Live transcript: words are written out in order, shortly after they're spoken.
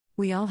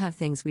We all have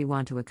things we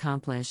want to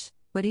accomplish,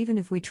 but even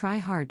if we try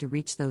hard to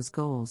reach those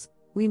goals,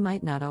 we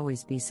might not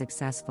always be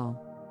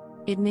successful.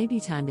 It may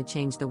be time to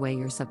change the way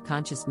your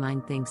subconscious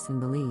mind thinks and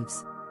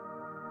believes.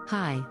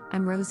 Hi,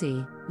 I'm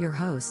Rosie, your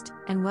host,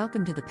 and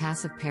welcome to the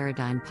Passive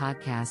Paradigm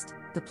Podcast,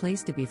 the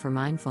place to be for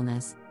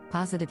mindfulness,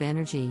 positive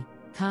energy,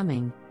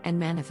 calming, and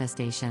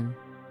manifestation.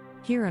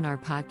 Here on our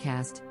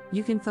podcast,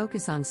 you can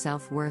focus on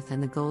self-worth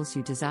and the goals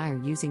you desire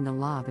using the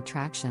law of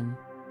attraction.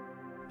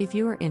 If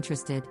you are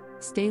interested,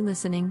 stay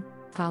listening,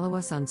 follow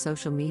us on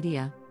social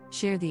media,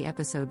 share the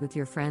episode with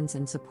your friends,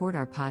 and support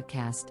our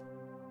podcast.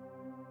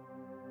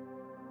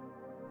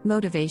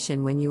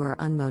 Motivation when you are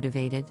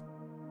unmotivated.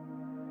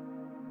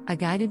 A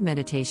guided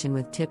meditation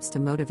with tips to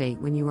motivate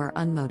when you are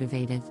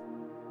unmotivated.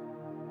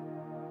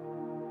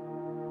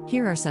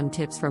 Here are some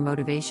tips for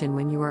motivation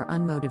when you are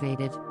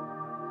unmotivated.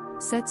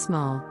 Set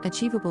small,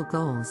 achievable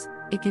goals.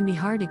 It can be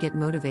hard to get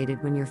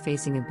motivated when you're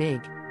facing a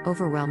big,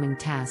 overwhelming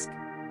task.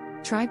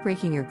 Try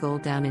breaking your goal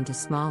down into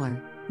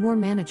smaller, more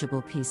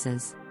manageable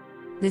pieces.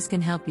 This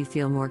can help you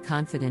feel more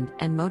confident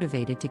and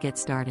motivated to get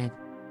started.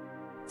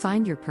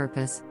 Find your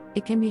purpose.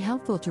 It can be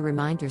helpful to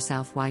remind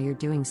yourself why you're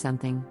doing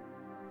something.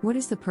 What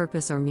is the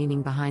purpose or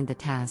meaning behind the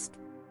task?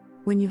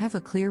 When you have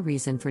a clear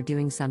reason for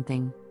doing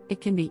something,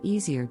 it can be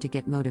easier to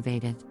get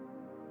motivated.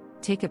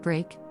 Take a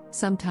break.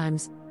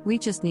 Sometimes, we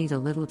just need a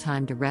little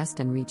time to rest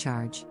and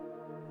recharge.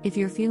 If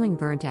you're feeling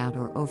burnt out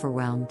or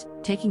overwhelmed,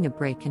 taking a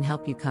break can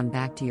help you come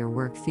back to your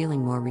work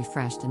feeling more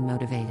refreshed and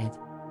motivated.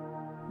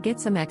 Get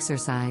some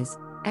exercise.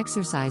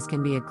 Exercise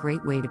can be a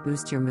great way to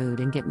boost your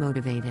mood and get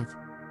motivated.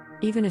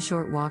 Even a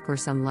short walk or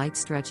some light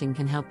stretching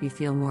can help you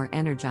feel more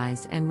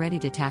energized and ready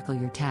to tackle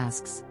your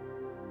tasks.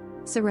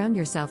 Surround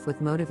yourself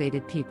with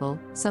motivated people.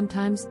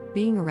 Sometimes,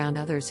 being around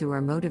others who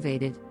are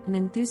motivated and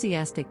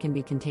enthusiastic can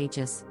be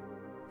contagious.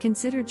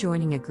 Consider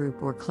joining a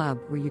group or club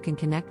where you can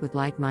connect with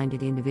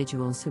like-minded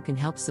individuals who can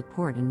help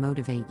support and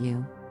motivate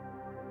you.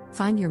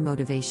 Find your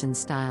motivation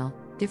style.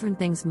 Different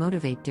things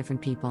motivate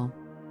different people.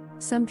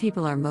 Some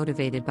people are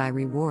motivated by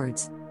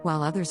rewards,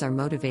 while others are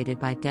motivated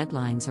by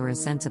deadlines or a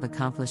sense of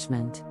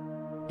accomplishment.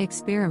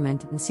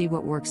 Experiment and see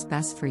what works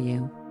best for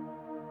you.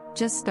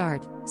 Just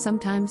start.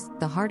 Sometimes,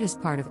 the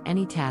hardest part of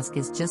any task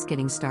is just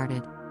getting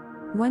started.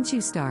 Once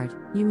you start,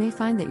 you may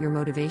find that your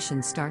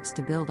motivation starts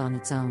to build on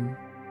its own.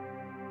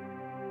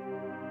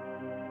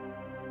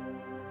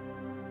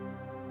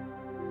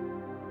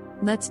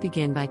 Let's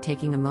begin by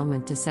taking a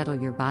moment to settle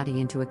your body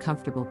into a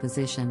comfortable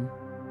position.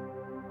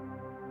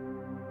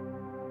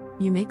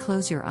 You may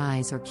close your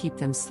eyes or keep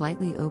them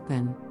slightly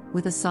open,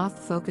 with a soft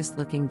focus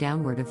looking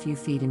downward a few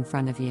feet in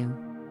front of you.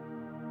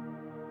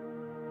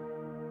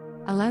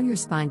 Allow your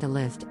spine to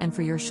lift and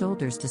for your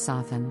shoulders to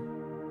soften.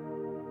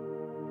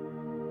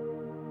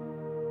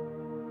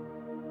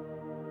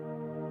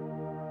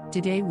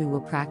 Today we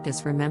will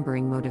practice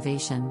remembering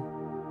motivation.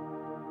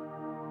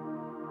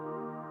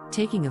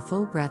 Taking a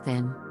full breath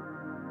in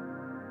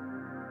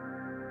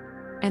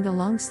and a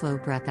long slow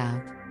breath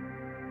out.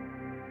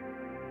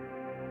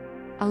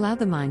 Allow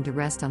the mind to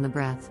rest on the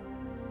breath.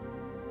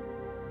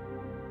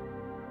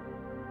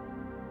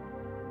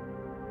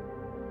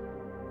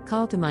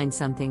 Call to mind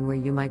something where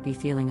you might be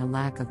feeling a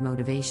lack of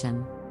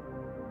motivation.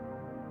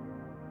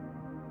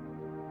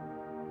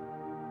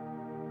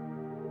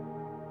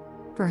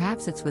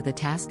 Perhaps it's with a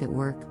task at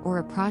work or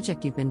a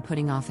project you've been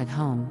putting off at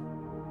home.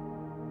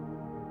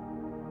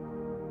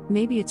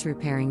 Maybe it's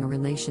repairing a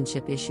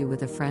relationship issue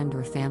with a friend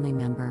or family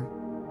member.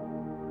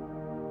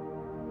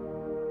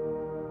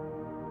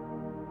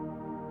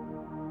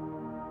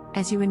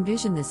 As you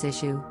envision this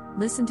issue,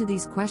 listen to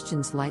these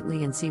questions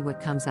lightly and see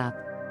what comes up.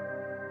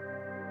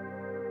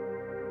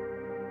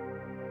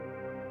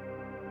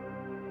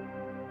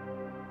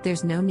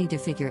 There's no need to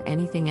figure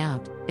anything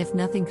out. If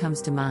nothing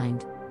comes to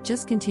mind,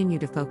 just continue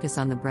to focus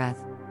on the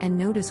breath, and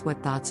notice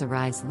what thoughts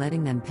arise,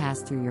 letting them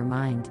pass through your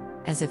mind,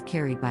 as if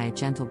carried by a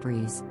gentle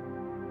breeze.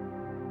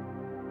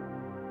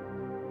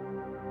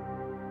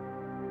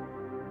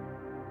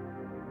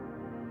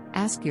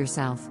 Ask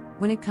yourself,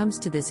 when it comes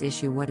to this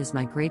issue, what is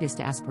my greatest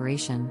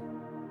aspiration?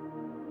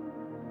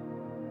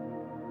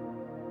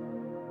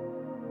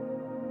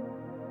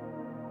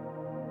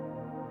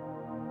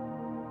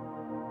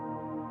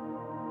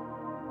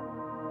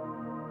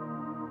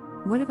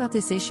 What about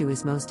this issue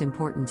is most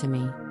important to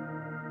me?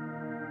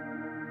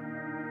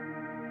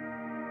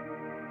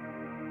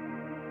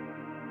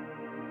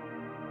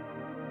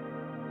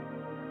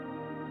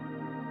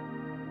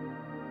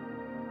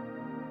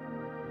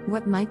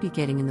 What might be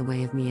getting in the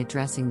way of me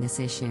addressing this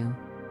issue?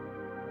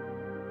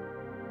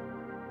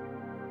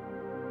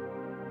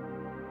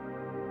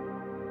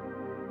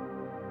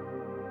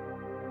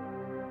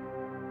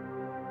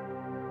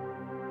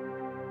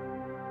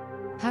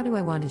 How do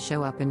I want to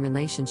show up in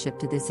relationship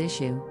to this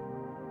issue?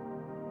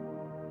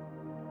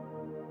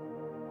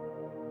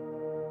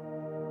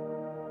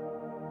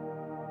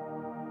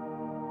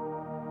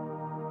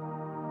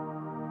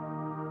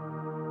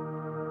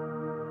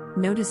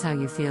 Notice how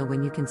you feel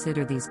when you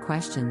consider these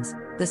questions,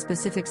 the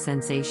specific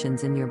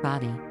sensations in your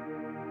body.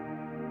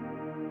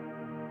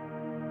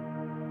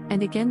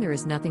 And again, there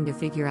is nothing to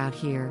figure out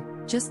here,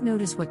 just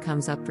notice what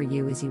comes up for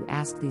you as you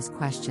ask these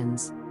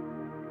questions.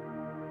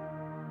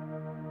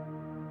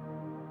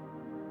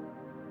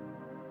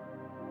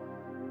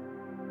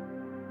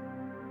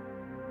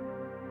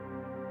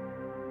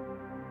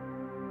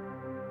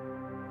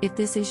 If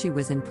this issue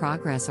was in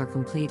progress or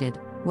completed,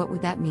 what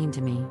would that mean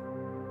to me?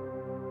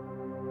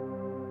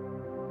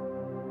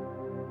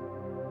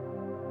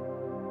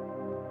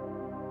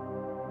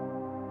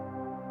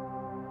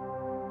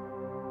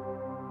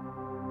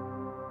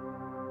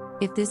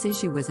 If this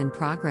issue was in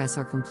progress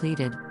or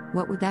completed,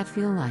 what would that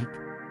feel like?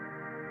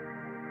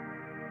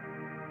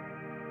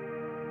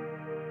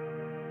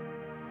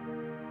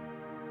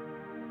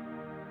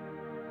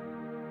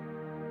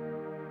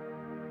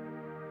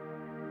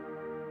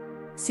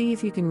 See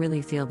if you can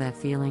really feel that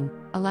feeling,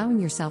 allowing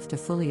yourself to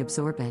fully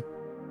absorb it.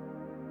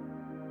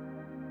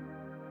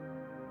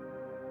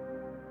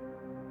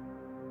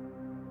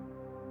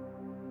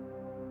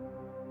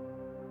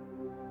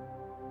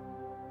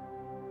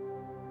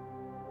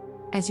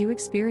 As you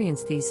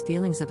experience these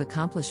feelings of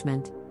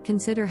accomplishment,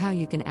 consider how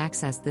you can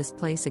access this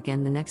place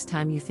again the next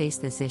time you face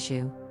this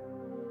issue.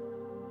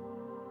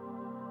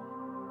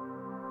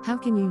 How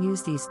can you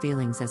use these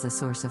feelings as a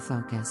source of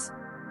focus?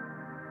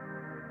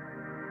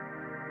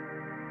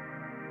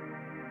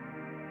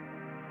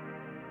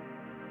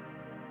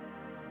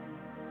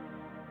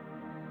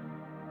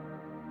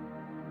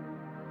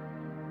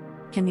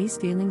 Can these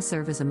feelings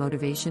serve as a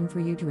motivation for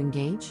you to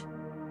engage?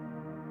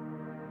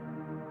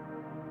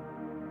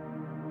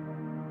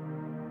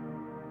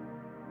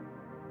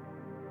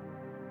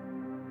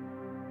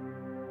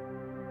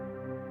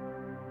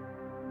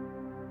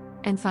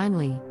 And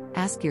finally,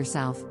 ask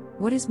yourself,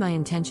 what is my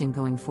intention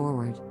going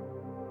forward?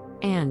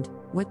 And,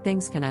 what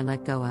things can I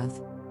let go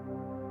of?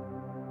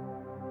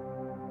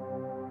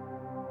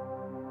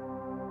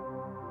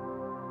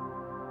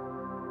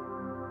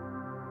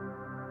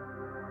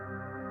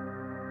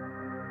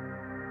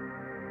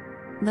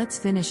 Let's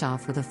finish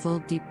off with a full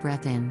deep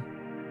breath in.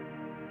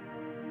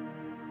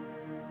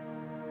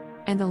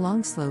 And a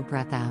long slow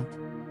breath out.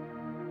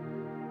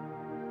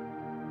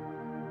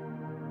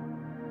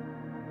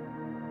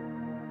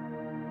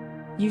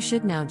 You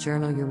should now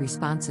journal your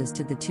responses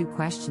to the 2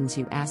 questions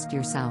you asked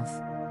yourself.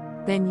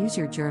 Then use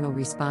your journal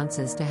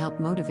responses to help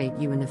motivate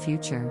you in the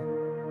future.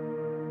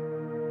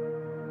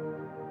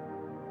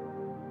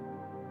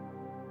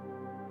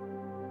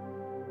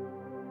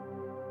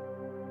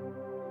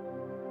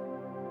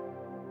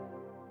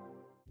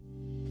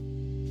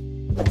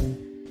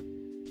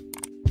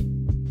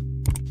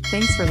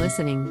 Thanks for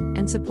listening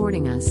and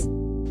supporting us.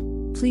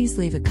 Please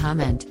leave a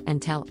comment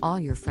and tell all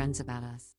your friends about us.